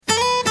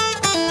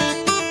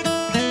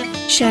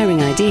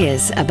sharing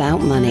ideas about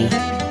money.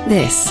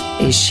 This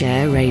is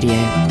Share Radio.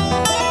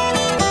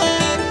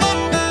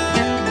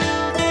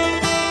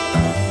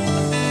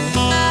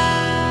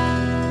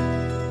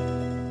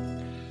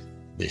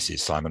 This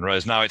is Simon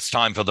Rose. Now it's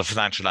time for the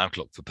Financial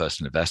Outlook for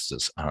Personal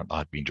Investors.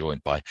 I've been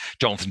joined by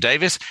Jonathan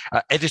Davis,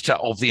 editor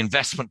of the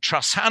Investment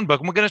Trust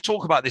Handbook. And we're going to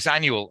talk about this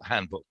annual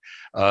handbook,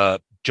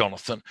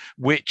 Jonathan,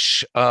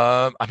 which,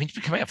 it's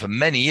been coming out for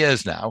many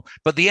years now,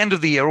 but the end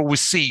of the year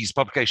always sees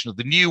publication of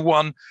the new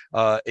one.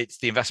 It's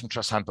the Investment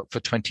Trust Handbook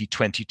for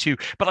 2022.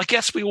 But I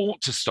guess we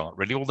ought to start,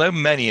 really, although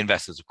many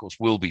investors, of course,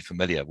 will be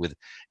familiar with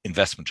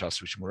investment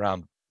trusts, which have been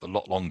around a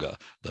lot longer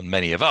than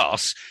many of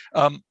us.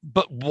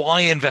 But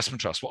why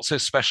investment trusts? What's so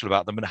special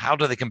about them, and how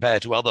do they compare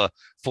to other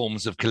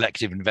forms of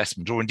collective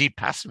investment or indeed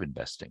passive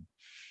investing?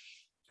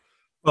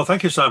 Well,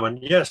 thank you, Simon.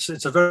 Yes,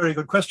 it's a very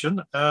good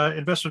question.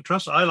 Investment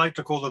trusts, I like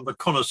to call them the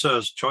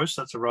connoisseur's choice.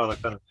 That's a rather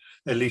kind of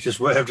elitist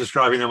way of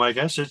describing them, I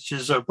guess. It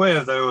is a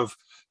way, though, of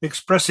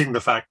expressing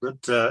the fact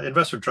that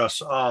investment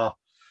trusts are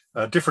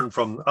different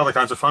from other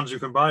kinds of funds you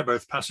can buy,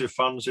 both passive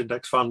funds,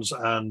 index funds,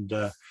 and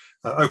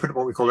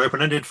what we call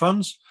open-ended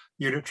funds,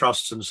 unit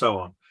trusts, and so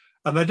on.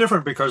 And they're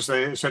different because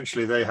they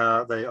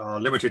are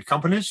limited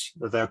companies.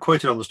 They're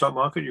quoted on the stock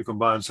market. You can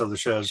buy and sell the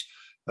shares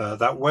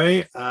that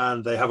way.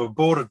 And they have a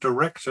board of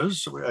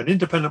directors, an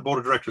independent board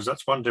of directors.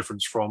 That's one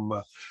difference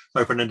from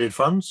open-ended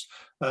funds.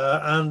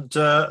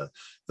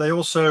 They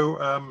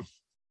also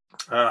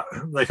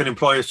they can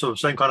employ sort of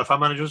same kind of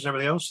fund managers and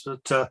everything else,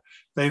 that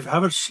they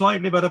have a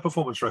slightly better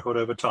performance record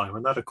over time.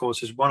 And that, of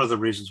course, is one of the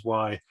reasons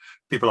why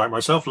people like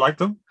myself like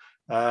them.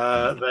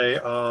 They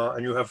are,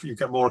 and you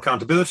get more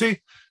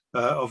accountability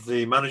of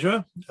the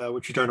manager,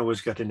 which you don't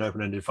always get in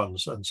open-ended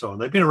funds and so on.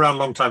 They've been around a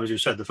long time, as you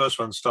said. The first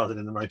one started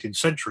in the 19th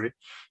century.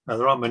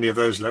 There aren't many of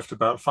those left.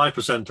 About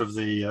 5% of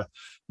the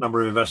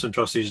number of investment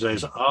trusts these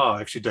days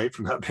actually date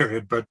from that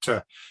period, but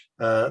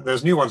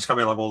there's new ones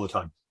coming along all the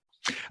time.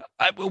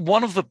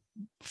 One of the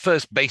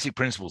first basic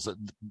principles that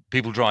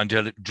people try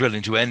and drill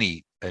into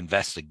any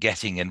investor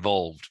getting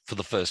involved for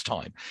the first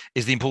time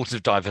is the importance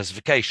of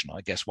diversification.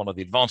 I guess one of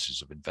the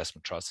advantages of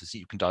investment trusts is that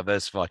you can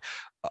diversify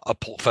a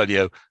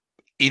portfolio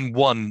in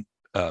one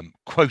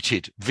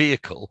quoted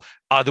vehicle,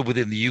 either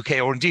within the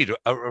UK or indeed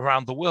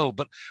around the world.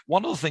 But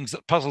one of the things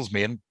that puzzles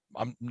me, and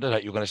I'm no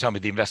doubt you're going to tell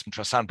me the Investment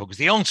Trust Handbook is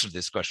the answer to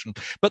this question,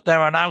 but there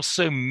are now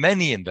so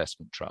many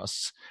investment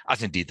trusts,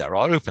 as indeed there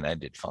are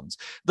open-ended funds,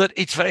 that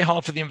it's very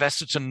hard for the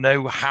investor to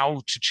know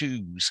how to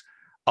choose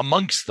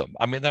amongst them.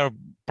 I mean, there are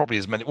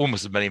probably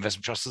almost as many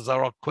investment trusts as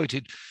there are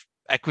quoted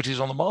equities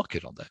on the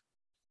market, aren't there?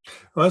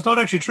 Well, that's not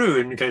actually true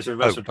in the case of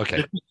investment.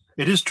 Okay.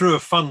 It is true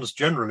of funds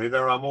generally.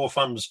 There are more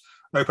funds,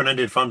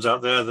 open-ended funds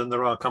out there than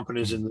there are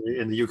companies in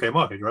the UK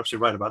market. You're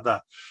absolutely right about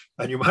that.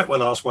 And you might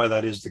well ask why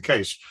that is the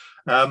case.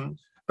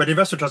 But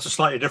investment trusts are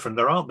slightly different.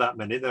 There aren't that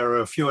many. There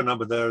are a fewer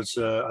number. There's,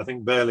 I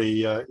think,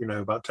 barely,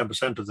 about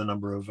 10% of the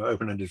number of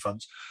open-ended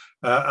funds.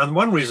 And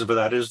one reason for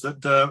that is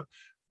that,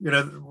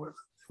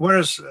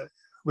 whereas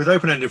with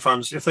open-ended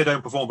funds, if they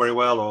don't perform very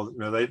well, or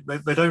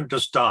they don't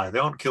just die, they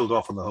aren't killed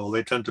off on the whole.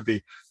 They tend to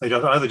be, they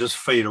either just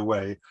fade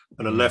away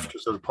and are left to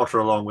sort of potter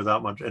along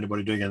without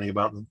anybody doing anything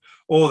about them,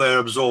 or they're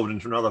absorbed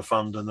into another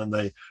fund and then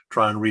they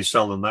try and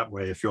resell them that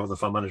way if you're the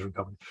fund management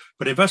company.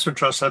 But investment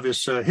trusts have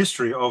this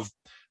history of,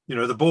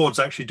 the boards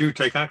actually do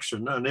take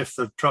action, and if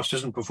the trust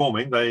isn't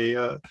performing,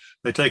 they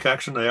take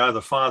action. They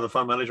either fire the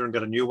fund manager and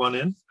get a new one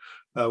in,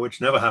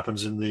 which never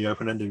happens in the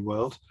open-ended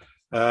world,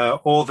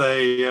 or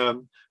they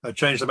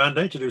change the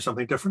mandate to do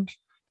something different,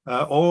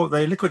 or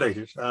they liquidate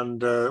it.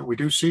 And we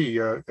do see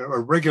a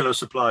regular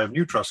supply of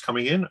new trusts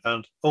coming in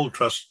and old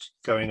trusts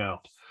going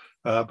out.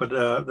 But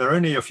there are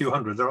only a few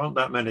hundred. There aren't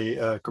that many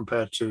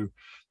compared to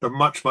the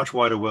much, much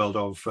wider world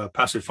of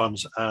passive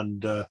funds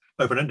and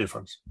open-ended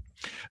funds.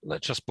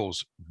 Let's just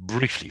pause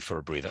briefly for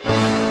a breather.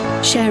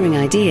 Sharing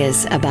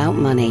ideas about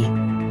money.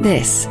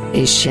 This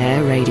is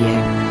Share Radio.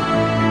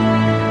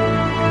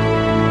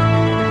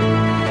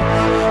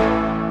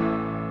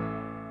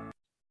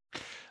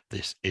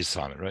 This is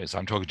Simon Rose.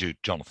 I'm talking to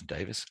Jonathan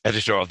Davis,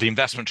 editor of the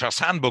Investment Trust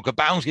Handbook,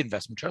 about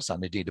investment trusts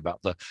and indeed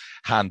about the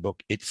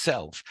handbook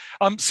itself.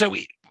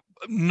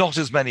 Not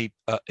as many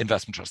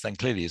investment trusts then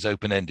clearly as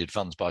open-ended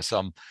funds by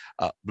some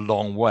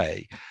long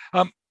way.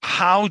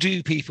 How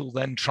do people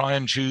then try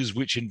and choose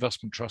which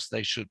investment trust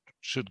they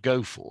should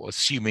go for,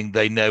 assuming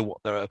they know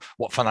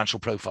what financial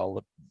profile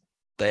that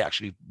they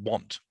actually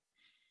want?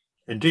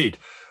 Indeed.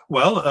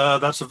 Well,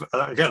 that's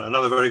again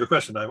another very good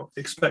question. I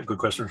expect good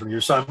question from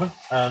you, Simon.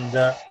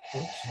 And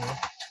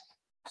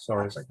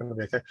sorry, is that going to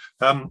be okay?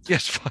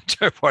 Yes, fine,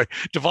 don't worry.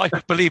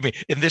 Believe me,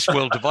 in this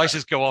world,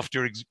 devices go off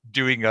during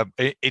doing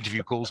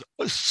interview calls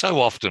so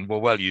often. We're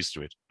well used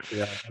to it.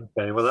 Yeah.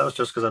 Okay. Well, that was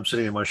just because I'm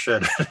sitting in my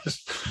shed.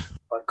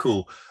 Quite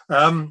cool.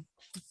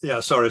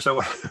 Yeah. Sorry.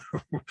 So,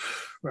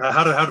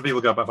 how do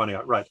people go about finding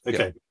out? Right.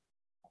 Okay.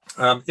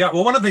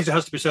 Well, one of the things that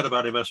has to be said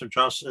about investment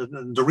trusts,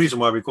 and the reason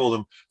why we call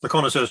them the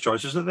connoisseur's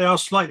choice, is that they are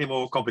slightly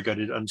more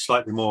complicated and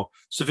slightly more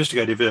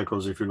sophisticated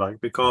vehicles, if you like,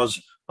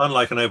 because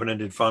unlike an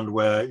open-ended fund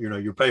where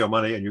you pay your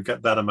money and you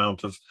get that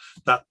amount of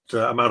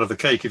the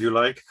cake, if you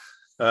like,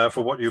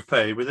 for what you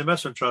pay, with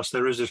investment trusts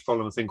there is this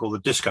problem, a thing called the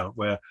discount,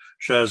 where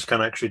shares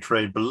can actually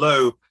trade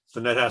below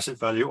the net asset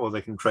value, or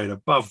they can trade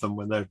above them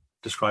when they're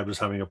described as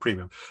having a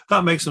premium.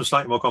 That makes them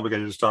slightly more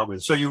complicated to start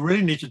with. So you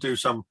really need to do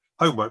some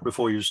homework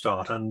before you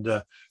start. And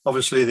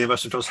obviously the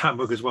Investment Trust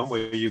Handbook is one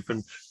way you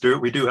can do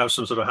it. We do have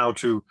some sort of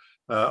how-to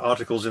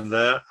articles in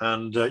there,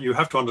 and you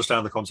have to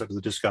understand the concept of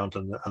the discount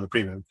and the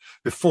premium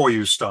before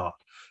you start.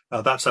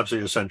 That's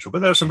absolutely essential.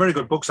 But there are some very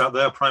good books out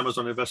there, primers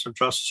on investment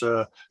trusts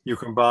you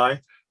can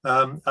buy.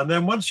 And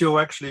then once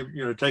you're actually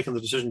taking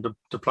the decision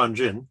to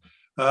plunge in,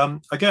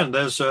 again,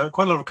 there's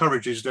quite a lot of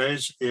coverage these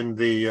days in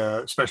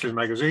the specialist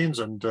magazines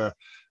and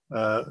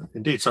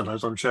indeed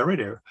sometimes on Share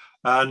Radio.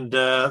 And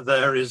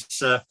there's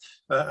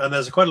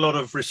quite a lot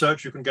of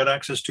research you can get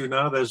access to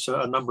now. There's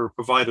a number of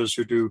providers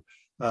who do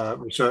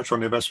research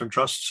on investment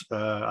trusts,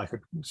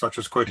 such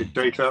as Quoted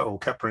Data or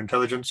Kepler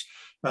Intelligence,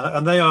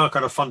 and they are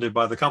kind of funded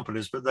by the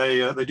companies, but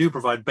they do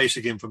provide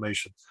basic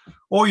information.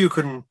 Or you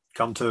can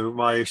come to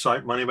my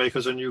site,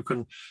 Moneymakers, and you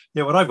can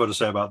hear what I've got to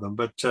say about them.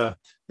 But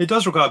it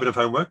does require a bit of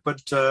homework,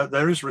 but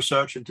there is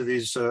research into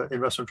these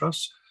investment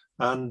trusts,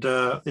 and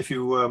if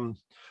you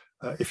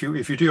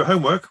do your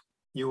homework,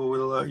 you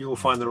will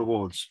find the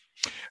rewards.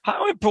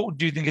 How important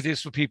do you think it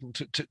is for people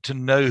to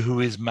know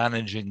who is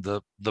managing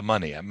the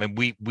money? I mean,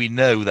 we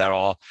know there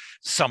are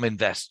some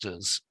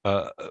investors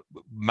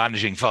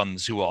managing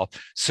funds who are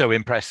so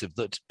impressive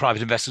that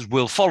private investors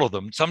will follow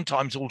them,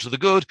 sometimes all to the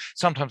good.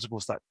 Sometimes, of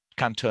course, that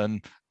can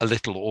turn a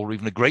little or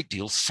even a great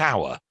deal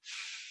sour.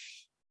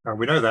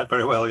 We know that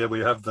very well. Yeah, we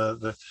have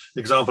the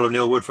example of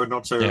Neil Woodford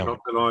not so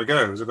long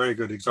ago. It was a very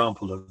good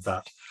example of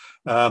that.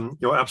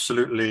 You're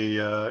absolutely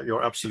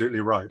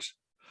right.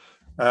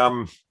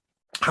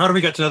 How do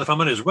we get to know the fund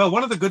managers? Well,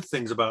 one of the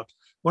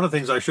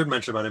things I should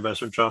mention about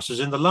investment trusts is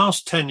in the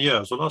last 10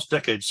 years or last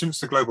decade, since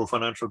the global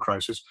financial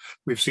crisis,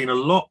 we've seen a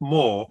lot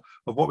more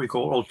of what we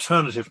call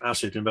alternative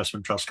asset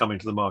investment trusts coming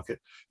to the market.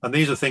 And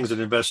these are things that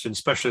invest in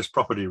specialist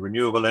property,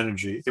 renewable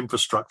energy,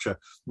 infrastructure,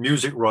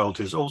 music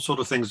royalties, all sort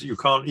of things that you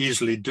can't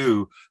easily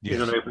do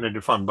in an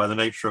open-ended fund by the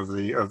nature of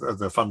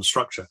the fund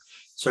structure.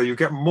 So you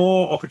get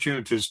more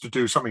opportunities to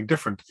do something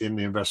different in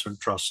the investment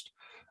trust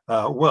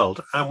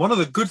world. And one of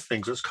the good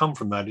things that's come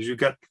from that is you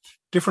get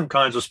different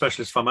kinds of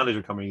specialist fund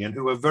manager coming in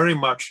who are very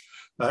much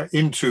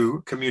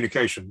into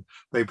communication.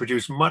 They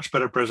produce much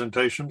better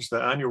presentations.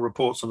 Their annual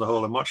reports on the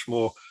whole are much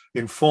more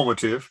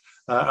informative,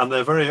 and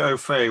they're very au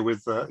fait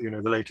with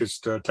the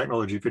latest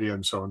technology, video,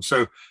 and so on.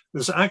 So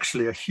there's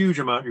actually a huge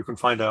amount you can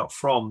find out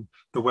from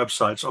the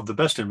websites of the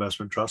best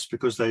investment trusts,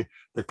 because they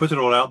put it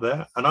all out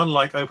there. And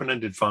unlike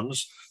open-ended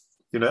funds,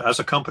 as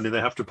a company, they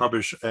have to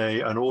publish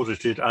an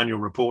audited annual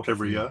report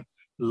every year.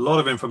 A lot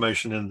of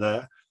information in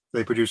there.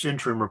 They produce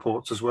interim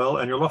reports as well,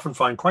 and you'll often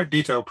find quite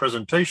detailed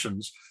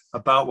presentations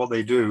about what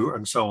they do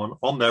and so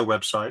on their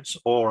websites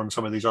or on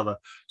some of these other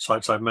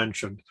sites I've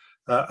mentioned.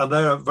 And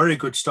they're a very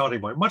good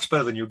starting point, much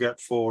better than you get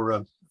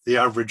for the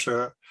average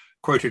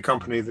quoted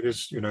company that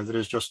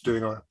is just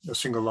doing a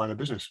single line of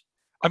business.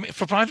 I mean,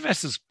 for private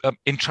investors,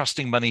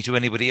 entrusting money to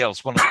anybody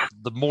else, one of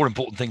the more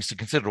important things to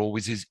consider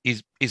always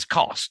is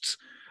costs.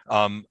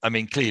 I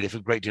mean, clearly, if a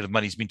great deal of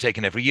money has been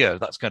taken every year,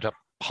 that's going to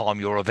harm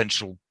your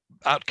eventual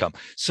outcome.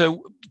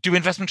 So do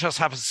investment trusts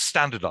have a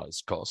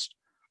standardized cost?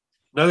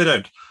 No, they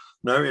don't.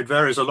 No, it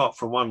varies a lot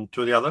from one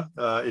to the other.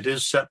 It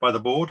is set by the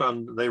board,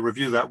 and they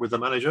review that with the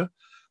manager.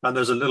 And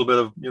there's a little bit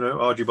of,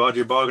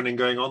 argy-bargy bargaining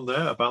going on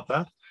there about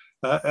that.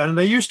 And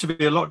they used to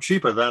be a lot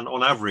cheaper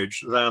on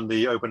average than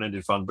the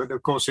open-ended fund. But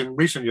of course, in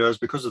recent years,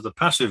 because of the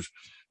passive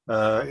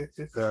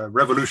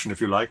revolution, if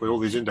you like, with all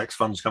these index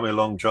funds coming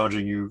along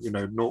charging you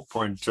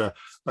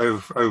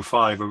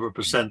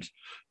 0.005%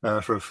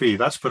 for a fee,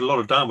 that's put a lot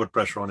of downward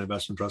pressure on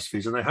investment trust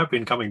fees, and they have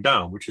been coming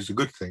down, which is a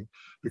good thing,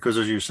 because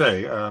as you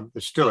say,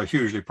 it's still a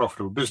hugely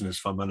profitable business,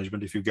 fund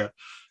management. If you get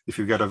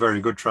a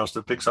very good trust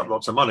that picks up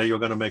lots of money, you're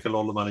going to make a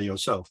lot of money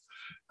yourself.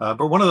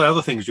 But one of the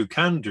other things you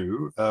can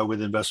do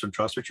with investment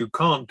trusts, which you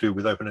can't do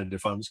with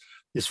open-ended funds,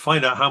 is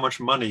find out how much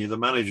money the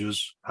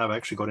managers have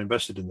actually got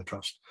invested in the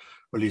trust.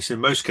 Or at least in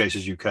most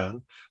cases you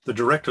can. The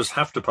directors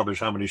have to publish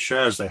how many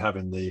shares they have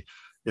in the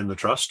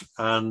trust,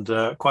 and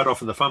quite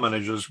often the fund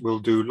managers will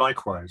do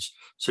likewise.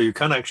 So you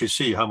can actually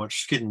see how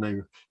much skin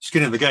in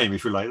the game,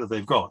 if you like, that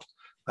they've got.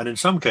 And in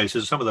some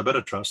cases, some of the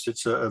better trusts,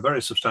 it's a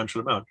very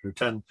substantial amount.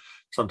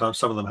 Sometimes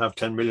some of them have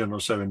 10 million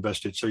or so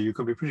invested. So you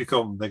can be pretty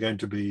confident they're going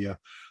to be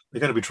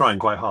trying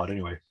quite hard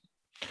anyway.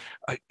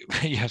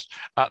 Yes,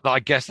 I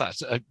guess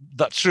that's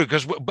true,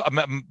 because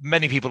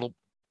many people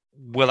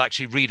will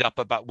actually read up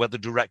about whether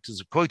directors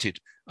of quoted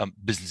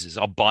businesses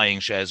are buying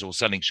shares or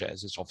selling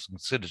shares. It's often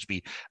considered to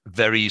be a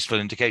very useful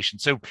indication.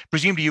 So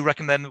presumably you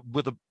reckon then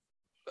with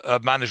a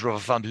manager of a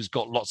fund who's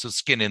got lots of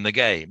skin in the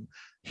game,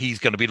 he's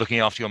going to be looking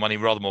after your money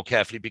rather more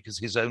carefully because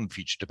his own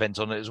future depends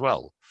on it as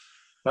well.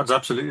 That's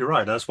absolutely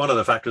right. That's one of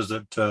the factors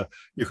that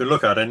you can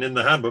look at. And in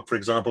the handbook, for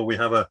example, we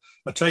have a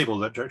table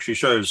that actually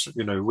shows,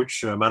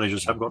 which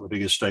managers have got the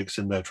biggest stakes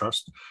in their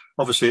trust.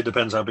 Obviously, it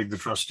depends how big the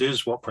trust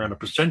is, what kind of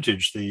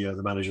percentage the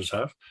managers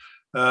have.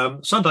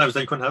 Sometimes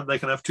they can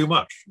have too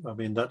much. I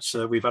mean, that's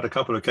we've had a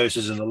couple of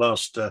cases in the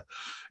last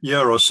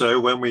year or so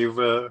when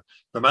the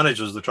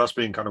managers of the trust,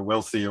 being kind of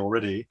wealthy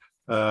already,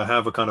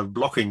 have a kind of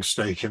blocking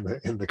stake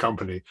in the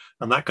company,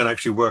 and that can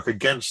actually work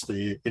against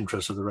the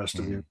interests of the rest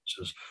of the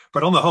investors.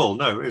 But on the whole,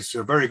 no, it's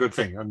a very good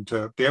thing, and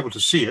to be able to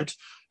see it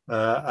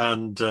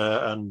and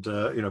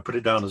put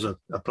it down as a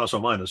plus or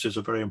minus is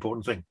a very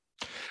important thing.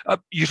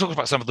 You talked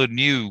about some of the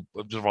new,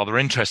 rather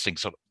interesting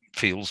sort of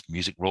fields,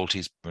 music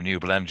royalties,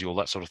 renewable energy, all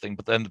that sort of thing.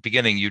 But then at the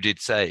beginning, you did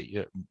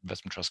say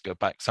investment trusts go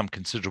back some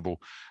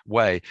considerable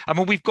way. I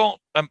mean, we've got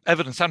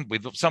evidence, haven't we,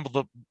 that some of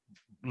the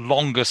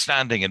longer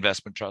standing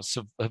investment trusts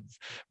have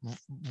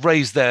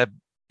raised their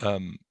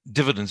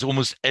dividends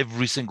almost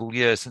every single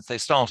year since they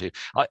started.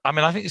 I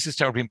mean, I think this is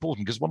terribly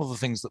important because one of the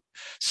things that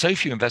so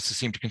few investors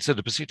seem to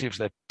consider, particularly if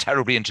they're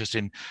terribly interested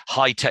in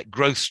high-tech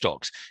growth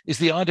stocks, is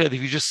the idea that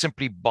if you just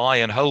simply buy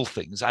and hold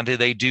things and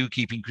they do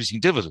keep increasing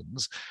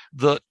dividends,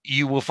 that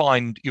you will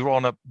find you're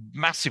on a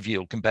massive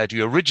yield compared to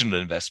your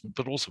original investment,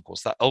 but also, of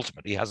course, that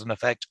ultimately has an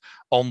effect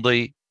on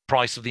the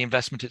price of the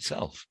investment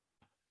itself.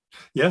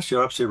 Yes,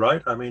 you're absolutely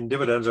right. I mean,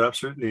 dividends are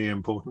absolutely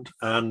important.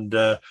 And,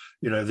 the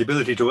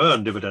ability to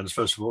earn dividends,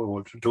 first of all,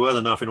 or to earn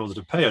enough in order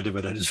to pay a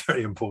dividend is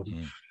very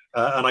important.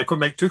 And I could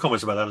make two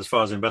comments about that as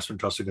far as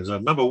investment trusts are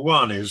concerned. Number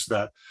one is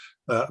that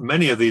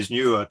many of these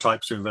newer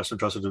types of investment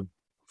trusts that have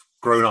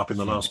grown up in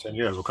the last 10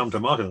 years or come to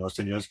market in the last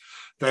 10 years,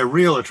 their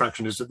real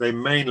attraction is that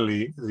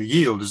the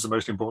yield is the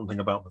most important thing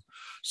about them.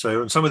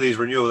 So in some of these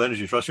renewable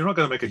energy trusts, you're not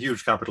going to make a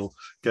huge capital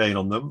gain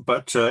on them,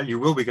 but you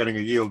will be getting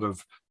a yield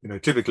of,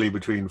 typically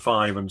between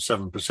 5 and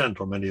 7%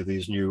 on many of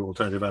these new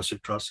alternative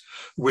asset trusts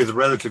with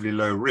relatively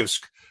low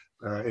risk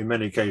in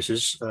many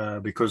cases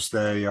because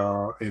they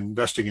are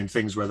investing in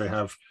things where they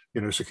have,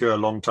 secure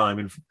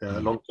long-term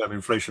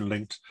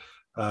inflation-linked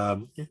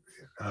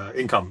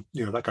income,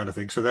 that kind of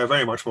thing. So they're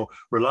very much more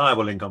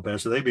reliable income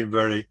payers. So they've been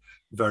very,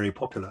 very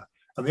popular.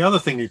 And the other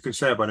thing you could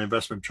say about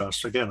investment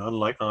trusts, again,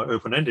 unlike our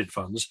open-ended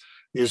funds,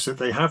 is that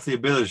they have the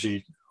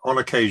ability on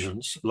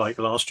occasions, like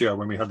last year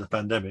when we had the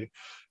pandemic,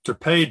 to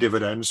pay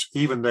dividends,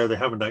 even though they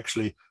haven't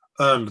actually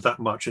earned that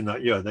much in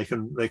that year. They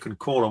can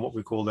call on what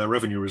we call their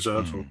revenue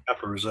reserves or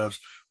capital reserves,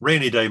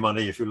 rainy day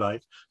money, if you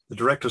like. The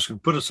directors can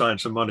put aside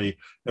some money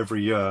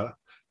every year,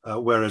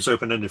 whereas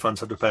open-ended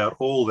funds have to pay out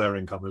all their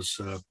income as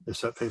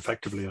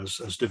effectively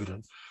as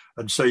dividend.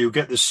 And so you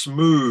get this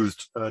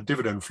smoothed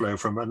dividend flow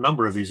from a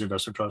number of these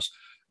investment trusts.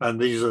 And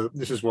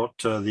this is what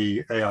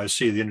the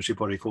AIC, the industry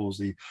body, calls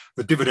the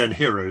dividend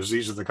heroes.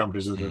 These are the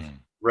companies that have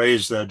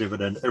raised their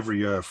dividend every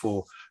year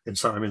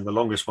the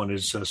longest one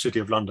is City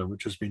of London,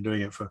 which has been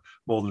doing it for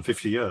more than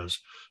 50 years.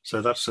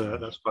 So that's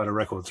quite a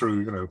record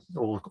through,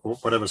 all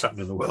whatever's happened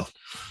in the world.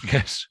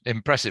 Yes,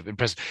 impressive.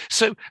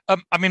 So,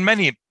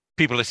 many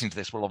people listening to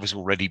this will obviously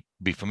already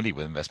be familiar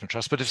with investment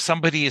trusts, but if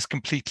somebody is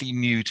completely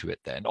new to it,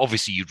 then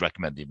obviously you'd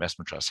recommend the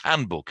Investment Trust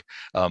Handbook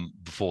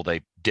before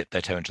they dip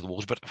their toe into the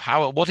water.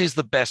 But what is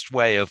the best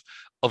way of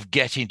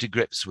getting to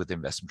grips with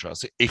investment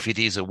trusts if it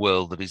is a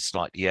world that is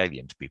slightly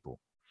alien to people?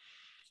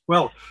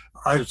 Well,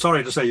 I'm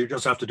sorry to say you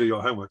just have to do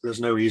your homework.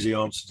 There's no easy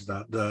answer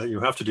to that. You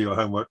have to do your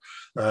homework.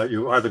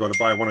 You either got to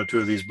buy one or two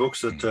of these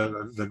books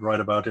that write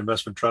about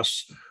investment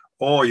trusts,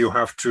 or you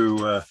have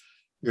to,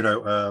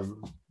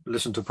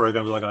 listen to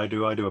programs like I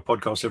do. I do a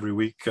podcast every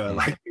week,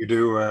 like you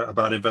do,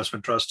 about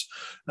investment trusts,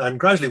 and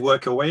gradually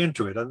work your way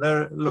into it. And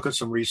there, look at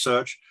some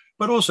research,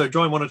 but also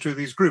join one or two of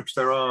these groups.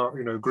 There are,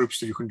 groups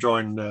that you can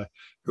join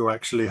who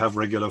actually have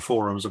regular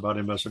forums about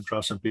investment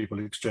trusts, and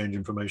people exchange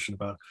information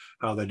about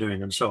how they're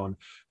doing and so on.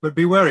 But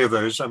be wary of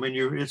those. I mean,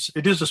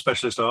 it is a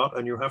specialist art,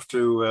 and you have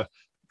to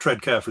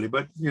tread carefully.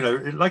 But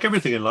like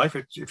everything in life,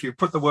 if you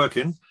put the work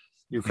in,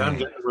 you can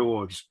get the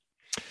rewards.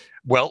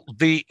 Well,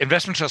 the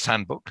Investment Trust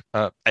Handbook,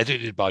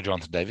 edited by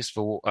Jonathan Davis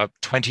for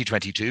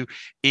 2022,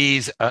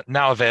 is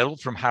now available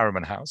from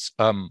Harriman House.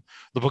 The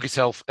book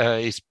itself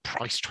is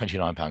priced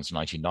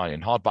 £29.99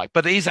 in hardback,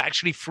 but it is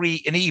actually free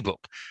in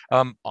ebook.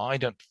 I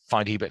don't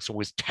find ebooks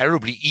always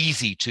terribly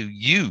easy to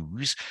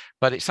use,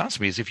 but it sounds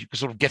to me as if you could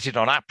sort of get it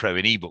on AppPro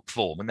in ebook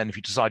form, and then if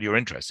you decide you're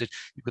interested,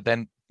 you could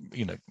then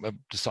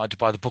decide to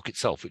buy the book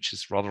itself, which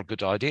is rather a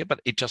good idea. But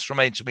it just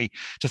remains for me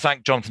to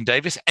thank Jonathan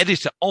Davis,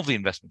 editor of the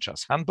Investment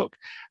Trust Handbook,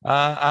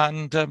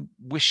 and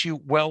wish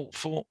you well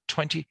for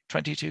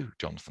 2022,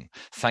 Jonathan.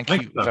 Thank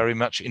you very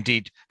much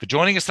indeed for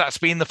joining us. That's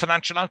been the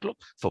Financial Outlook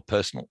for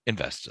Personal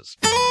Investors.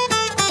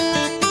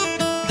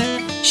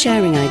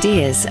 Sharing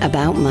ideas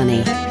about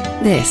money.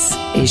 This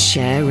is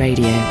Share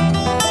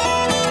Radio.